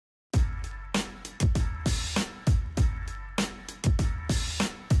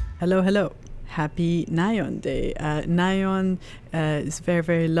Hello, hello. Happy NAYEON Day. NAYEON is very,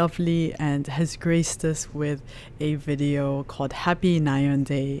 very lovely and has graced us with a video called Happy NAYEON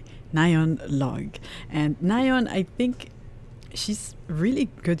Day, NAYEON-log. And NAYEON, I think she's really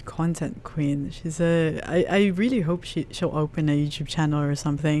good content queen. I really hope she'll open a YouTube channel or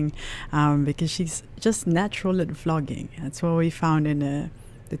something, because she's just natural at vlogging. That's what we found in the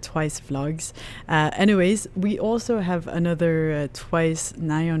TWICE vlogs. Anyways, we also have another TWICE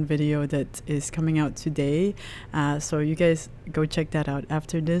NAYEON video that is coming out today. So you guys go check that out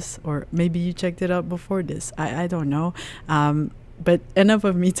after this, or maybe you checked it out before this. I don't know. But enough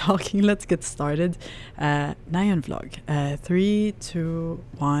of me talking. Let's get started. NAYEON vlog. 3, 2,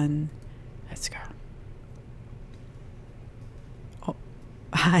 1. Let's go. Oh,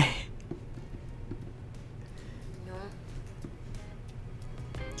 hi.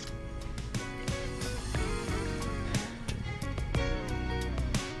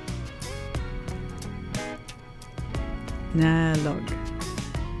 NAYEON-log.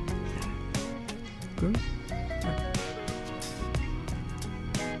 Good.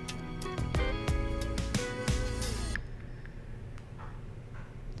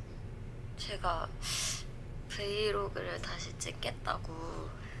 제가 브이로그를 다시 찍겠다고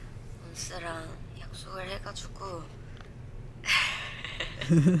온스랑 약속을 해가지고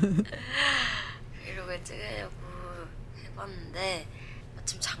브이로그를 찍으려고 해봤는데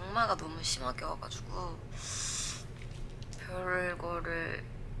마침 장마가 너무 심하게 와가지고 별거를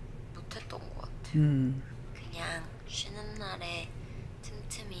못했던 것 같아요. 그냥 쉬는 날에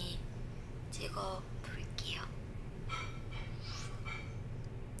틈틈이 찍어볼게요.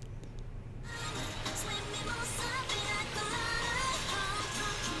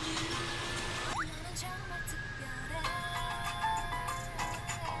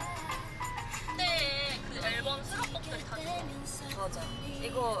 그때 그 앨범 수록곡들 다 좋아. 맞아.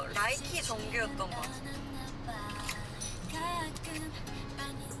 이거 라이키 정규였던 것 같아.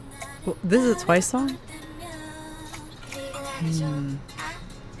 Well, this is a TWICE song?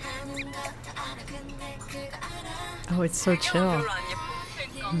 Oh, it's so chill. 별로 안 예뻐.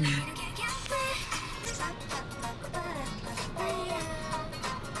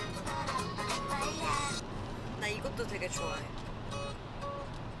 나 이것도 되게 좋아해.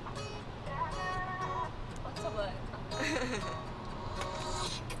 맞춰봐야겠다.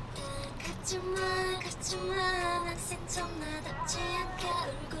 가지마 학생처럼 나답지 않게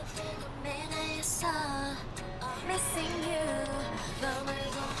울고 불고 매달렸어 Missing you 너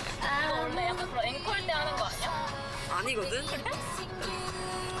말고 이거 원래 약간 그런 앵콜 때 하는 거 아니야? 아니거든? Missing you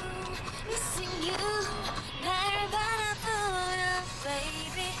Missing you 날 바라보려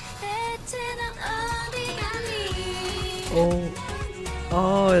baby 대체 넌 어디 가니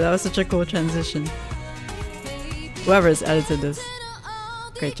Oh, that was such a cool transition. Whoever's edited this,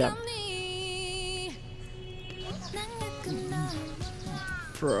 great job.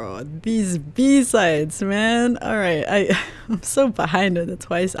 Bro, these B-sides, man. Alright, I'm so behind on the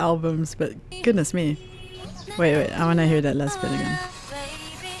TWICE albums, but goodness me. Wait, I wanna hear that last bit again.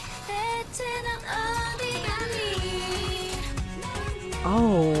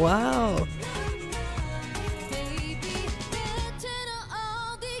 Oh, wow.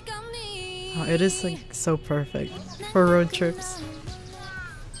 Oh, it is like so perfect for road trips.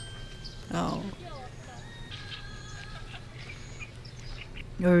 Oh.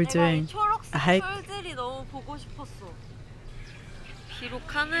 What are we doing? A hike? 철들이 너무 보고 싶었어. 비록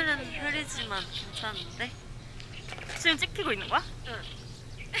하늘은 흐리지만 괜찮은데? 지금 찍히고 있는 거야? 응.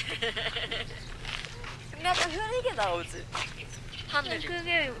 근데 약간 흐리게 나오지? 하늘이.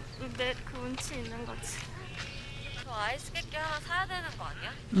 그게 그 운치 있는 거지. 저 아이스 깨끼 하나 사야 되는 거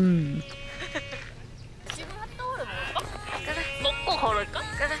아니야? 지금 핫도그를 먹을까? 그래. 먹고 걸을까?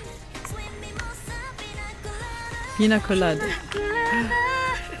 그래. Pina colada.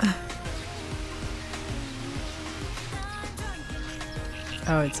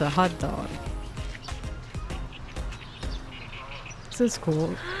 Oh, it's a hot dog. This is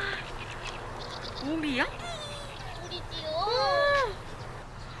cool. 우리야? 우리지요.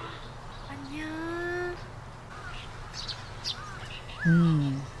 안녕.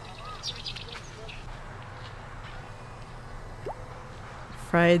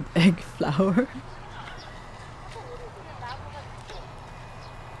 Fried egg flour.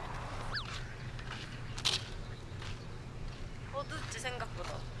 어둡지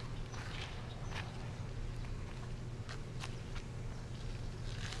생각보다.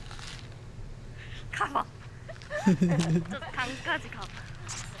 가봐. 저 강까지 가봐.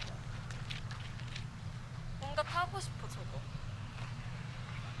 뭔가 타고 싶어 저거.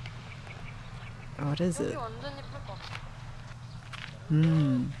 What is 여기 it? 완전 예쁠 것 같아.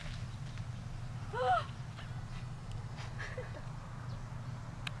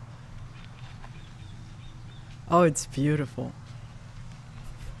 Oh, it's beautiful.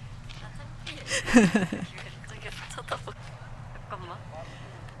 쳐다보. 잠깐만.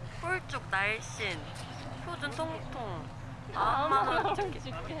 홀쭉 날씬. 표준 통통. 마음만 줄게.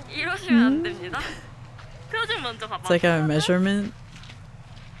 이러시면 안 됩니다. 표준 먼저 봐봐. It's like a measurement.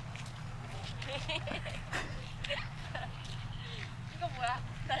 이거 뭐야?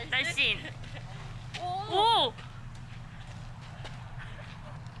 날씬. 오.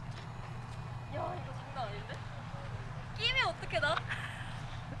 야 이거 장난 아닌데? 끼면 어떻게 나?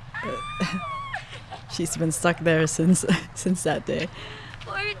 She's been stuck there since that day.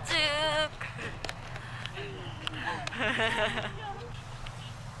 홀쭉.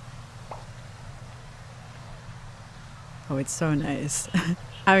 Oh, it's so nice.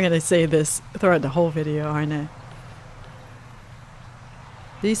 I'm gonna say this throughout the whole video, aren't I?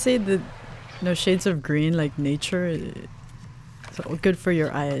 They say that shades of green, like nature, is so good for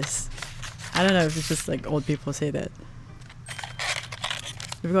your eyes. I don't know if it's just like old people say that.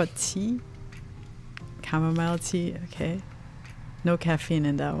 We've got tea, chamomile tea. Okay, no caffeine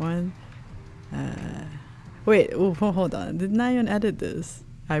in that one. Wait, hold on. Did Nayeon edit this?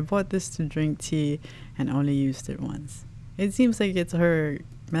 I bought this to drink tea and only used it once. It seems like it's her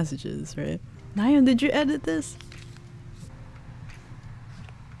messages, right? Nayeon, did you edit this?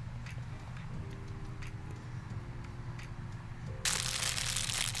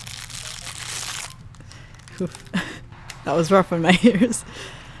 That was rough on my ears.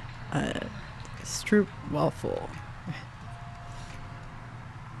 Stroop waffle.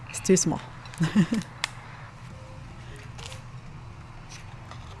 It's too small.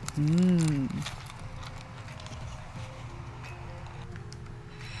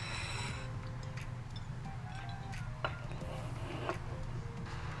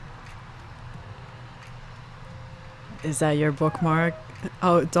 Is that your bookmark?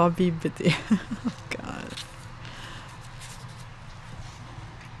 Oh, Dobby Bitty. Oh god.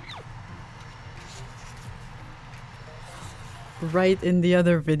 Right in the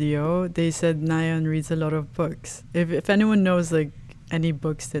other video, they said Nayeon reads a lot of books. If anyone knows like any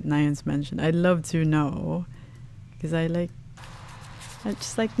books that Nayeon's mentioned, I'd love to know, because I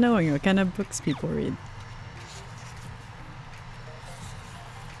just like knowing what kind of books people read.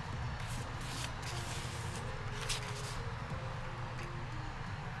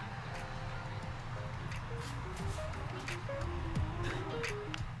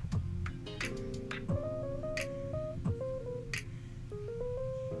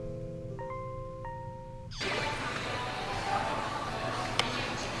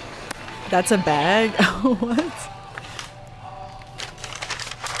 That's a bag? What?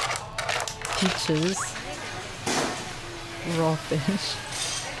 Peaches. Raw fish.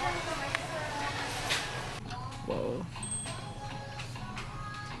 Whoa.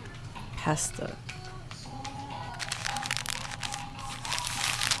 Pasta.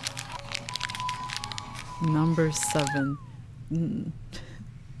 Number 7.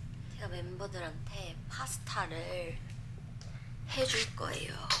 제가 멤버들한테 파스타를 해줄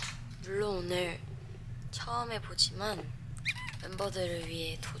거예요. 물론 오늘 처음 해보지만 멤버들을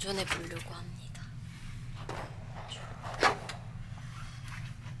위해 도전해 보려고 합니다.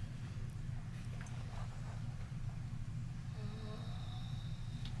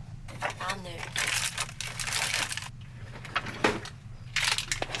 마늘.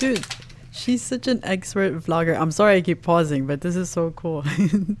 Dude, she's such an expert vlogger. I'm sorry I keep pausing, but this is so cool.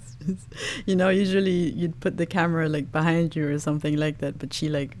 You know, usually you'd put the camera like behind you or something like that, but she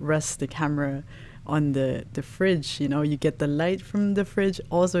like rests the camera on the fridge. You know, you get the light from the fridge.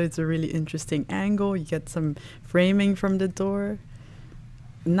 Also, it's a really interesting angle. You get some framing from the door.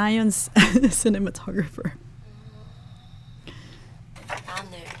 Nayeon's cinematographer.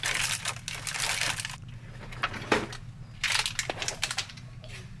 마늘.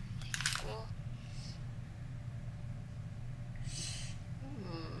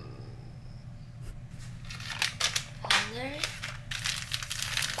 마늘,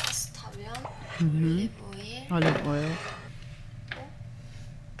 파스타면, 올리브오일, Olive oil.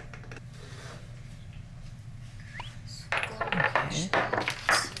 소금,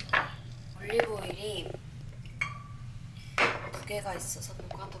 올리브오일이 2개가 있어서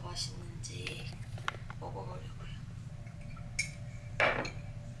뭐가 더 맛있는지 먹어보려고요.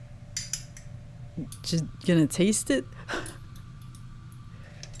 Just gonna taste it?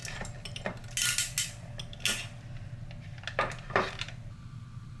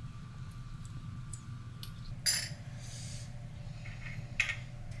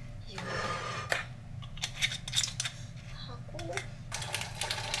 이거 하고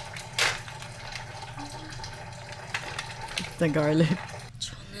The garlic.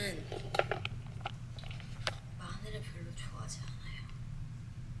 저는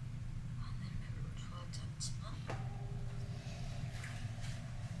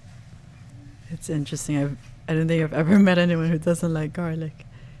It's interesting. I don't think I've ever met anyone who doesn't like garlic.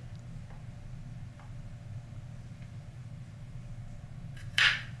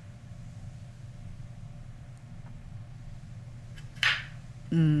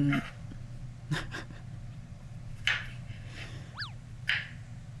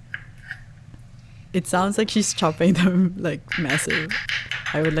 It sounds like she's chopping them like massive.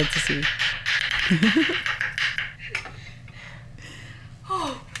 I would like to see.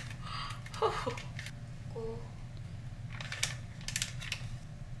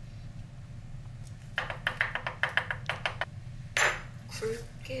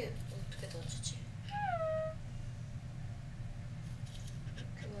 굵게 어떻게 넣어주지?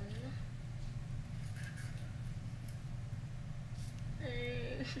 그렇게 맞나?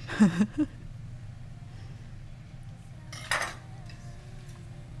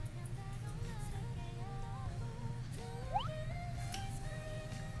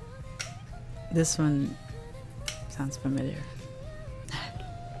 This one sounds familiar.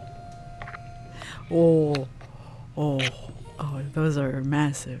 Oh, those are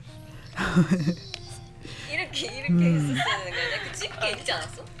massive. 이렇게 했었어야 되는 거 아니야? 그 집게 있지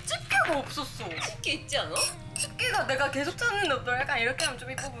않았어? 집게가 없었어. 집게 있지 않아? 집게가 내가 계속 찾는데 너 약간 이렇게 하면 좀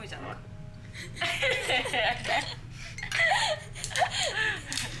이뻐 보이지 않아?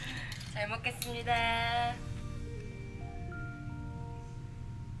 잘 먹겠습니다.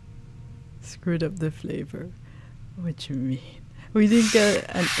 Screwed up the flavor. What you mean? We didn't get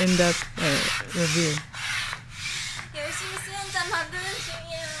an in-depth review. 열심히 수연자 만드는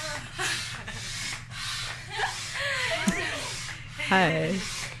중이에요. Hi.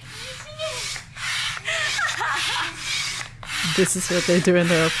 This is what they do in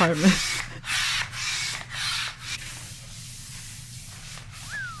their apartment.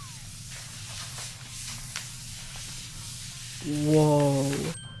 Whoa.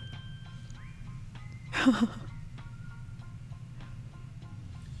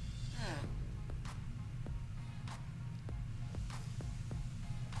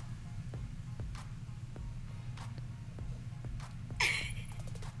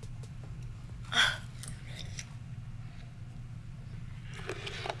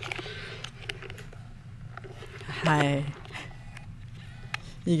 Hi.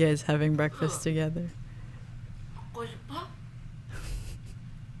 You guys having breakfast together? 먹고 싶어?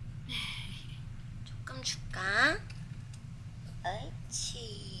 조금 줄까?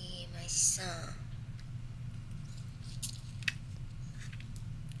 옳지, 맛있어.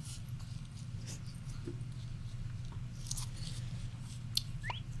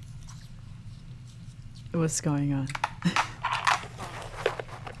 What's going on?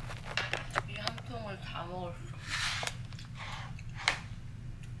 이 한 통을 다 먹었어.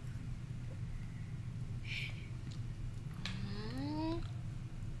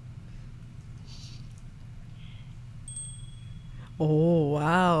 Oh,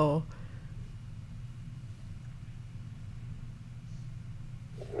 wow.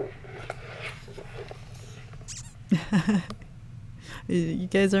 You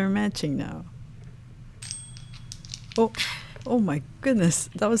guys are matching now. Oh my goodness,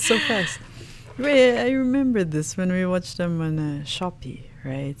 that was so fast. Wait, I remember this when we watched them on Shopee,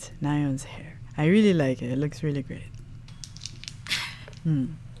 right? Nayeon's hair. I really like it. It looks really great.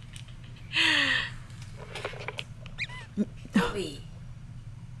 토비.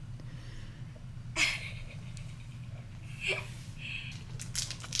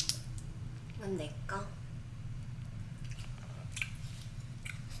 이건 내 거.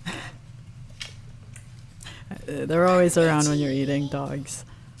 They're always around when you're eating, dogs.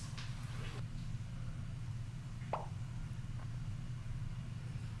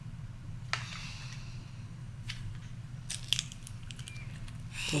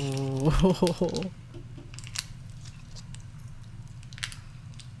 Oh.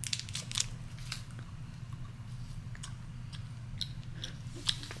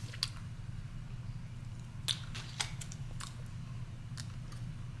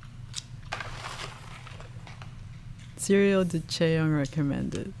 Cereal did Chaeyoung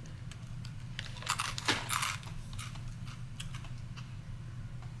recommended?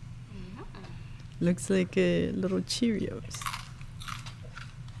 Looks like little Cheerios.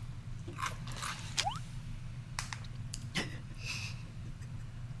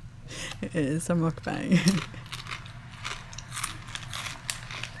 It's a mukbang.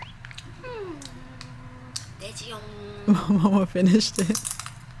 내지용. Mama finished it.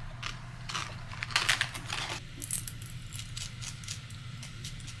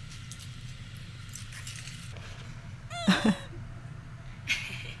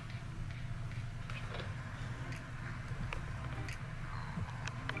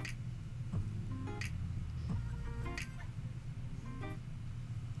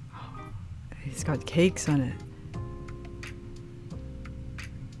 It's got cakes on it.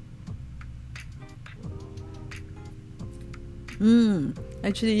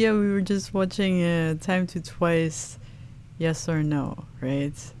 Actually, yeah, we were just watching Time to Twice, Yes or No,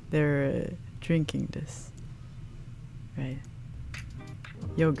 right? They're drinking this, right?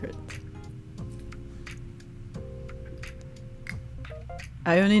 Yogurt.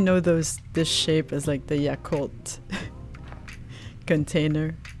 I only know this shape as like the Yakult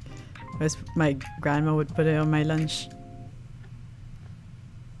container. As my grandma would put it on my lunch.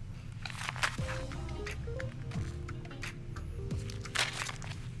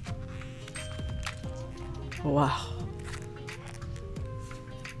 Wow.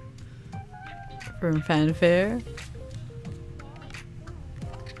 From Fanfare.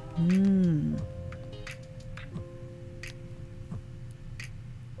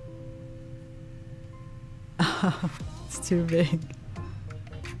 It's too big.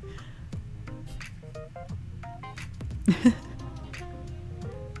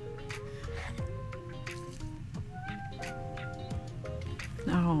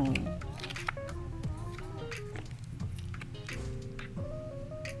 Oh.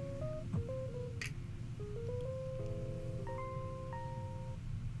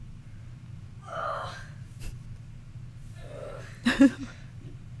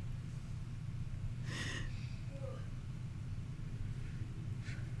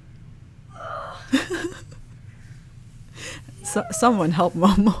 Someone help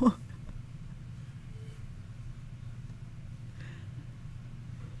Momo.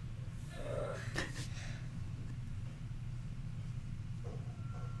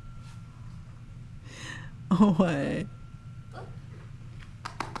 Oh my.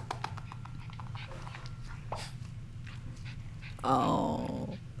 Oh.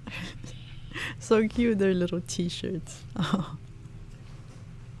 So cute, their little t-shirts. Oh.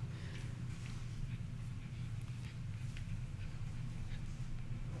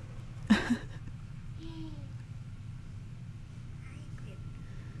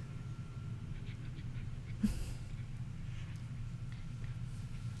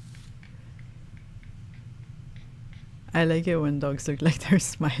 I like it when dogs look like they're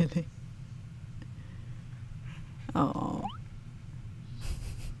smiling. Oh.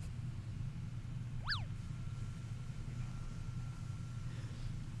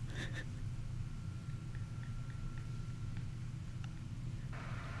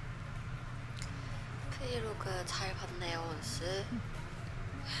 브이로그 잘 봤네요, 원스.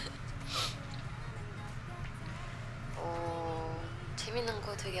 재밌는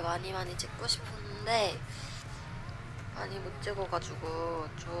거 되게 많이 찍고 싶었는데 많이 못 찍어가지고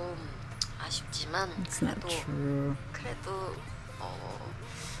좀 아쉽지만 그래도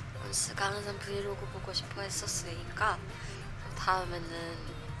원스가 항상 브이로그 보고 싶어 했었으니까 다음에는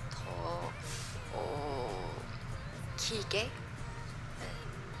더 길게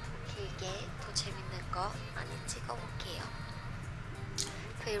더 재밌는 거 많이 찍어볼게요.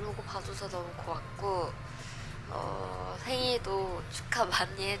 브이로그 봐줘서 너무 고맙고 생일도 축하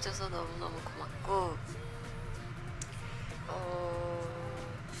많이 해줘서 너무너무 고맙고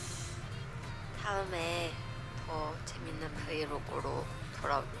다음에 더 재밌는 브이로그로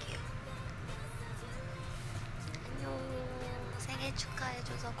돌아올게요. 안녕. 생일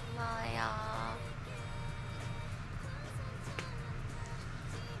축하해줘서 고마워요.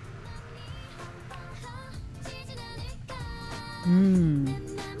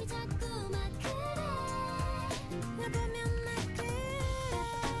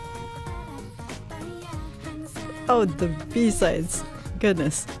 Oh, the B-sides.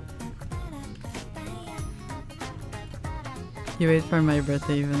 Goodness. You wait for my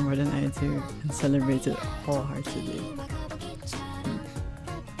birthday even more than I do and celebrate it wholeheartedly.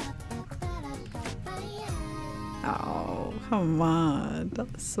 Oh, come on.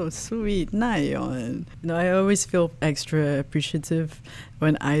 That's so sweet. Nayeon. You know, I always feel extra appreciative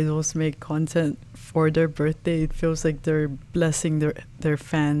when idols make content for their birthday. It feels like they're blessing their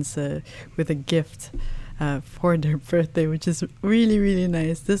fans with a gift for their birthday, which is really, really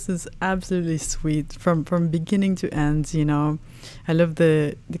nice. This is absolutely sweet from beginning to end, you know. I love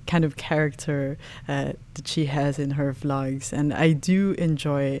the kind of character that she has in her vlogs, and I do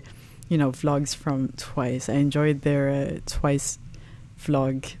enjoy, you know, vlogs from Twice. I enjoyed their Twice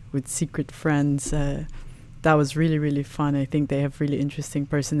vlog with Secret Friends. That was really, really fun. I think they have really interesting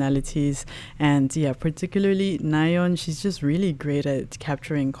personalities. And yeah, particularly Nayeon, she's just really great at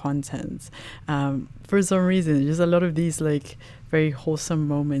capturing content. For some reason, just a lot of these like very wholesome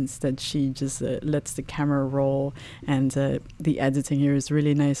moments that she just lets the camera roll, and the editing here is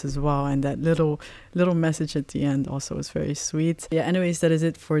really nice as well, and that little message at the end also is very sweet. Yeah, anyways, that is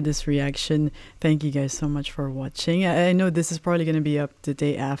it for this reaction. Thank you guys so much for watching. I know this is probably going to be up the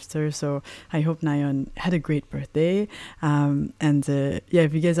day after, so I hope Nayeon had a great birthday. Yeah,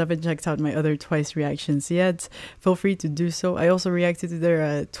 if you guys haven't checked out my other TWICE reactions yet, feel free to do so. I also reacted to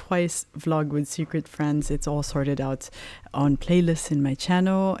their TWICE vlog with secret friends. It's all sorted out on playlists in my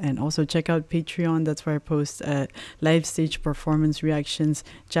channel, and also check out Patreon. That's where I post live stage performance reactions,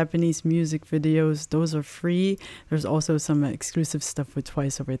 Japanese music videos. Those are free. There's also some exclusive stuff with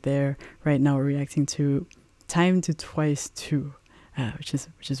TWICE over there. Right now we're reacting to Time to TWICE 2, which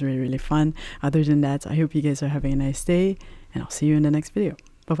is really, really fun. Other than that, I hope you guys are having a nice day, and I'll see you in the next video.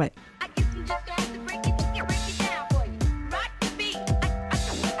 Bye bye.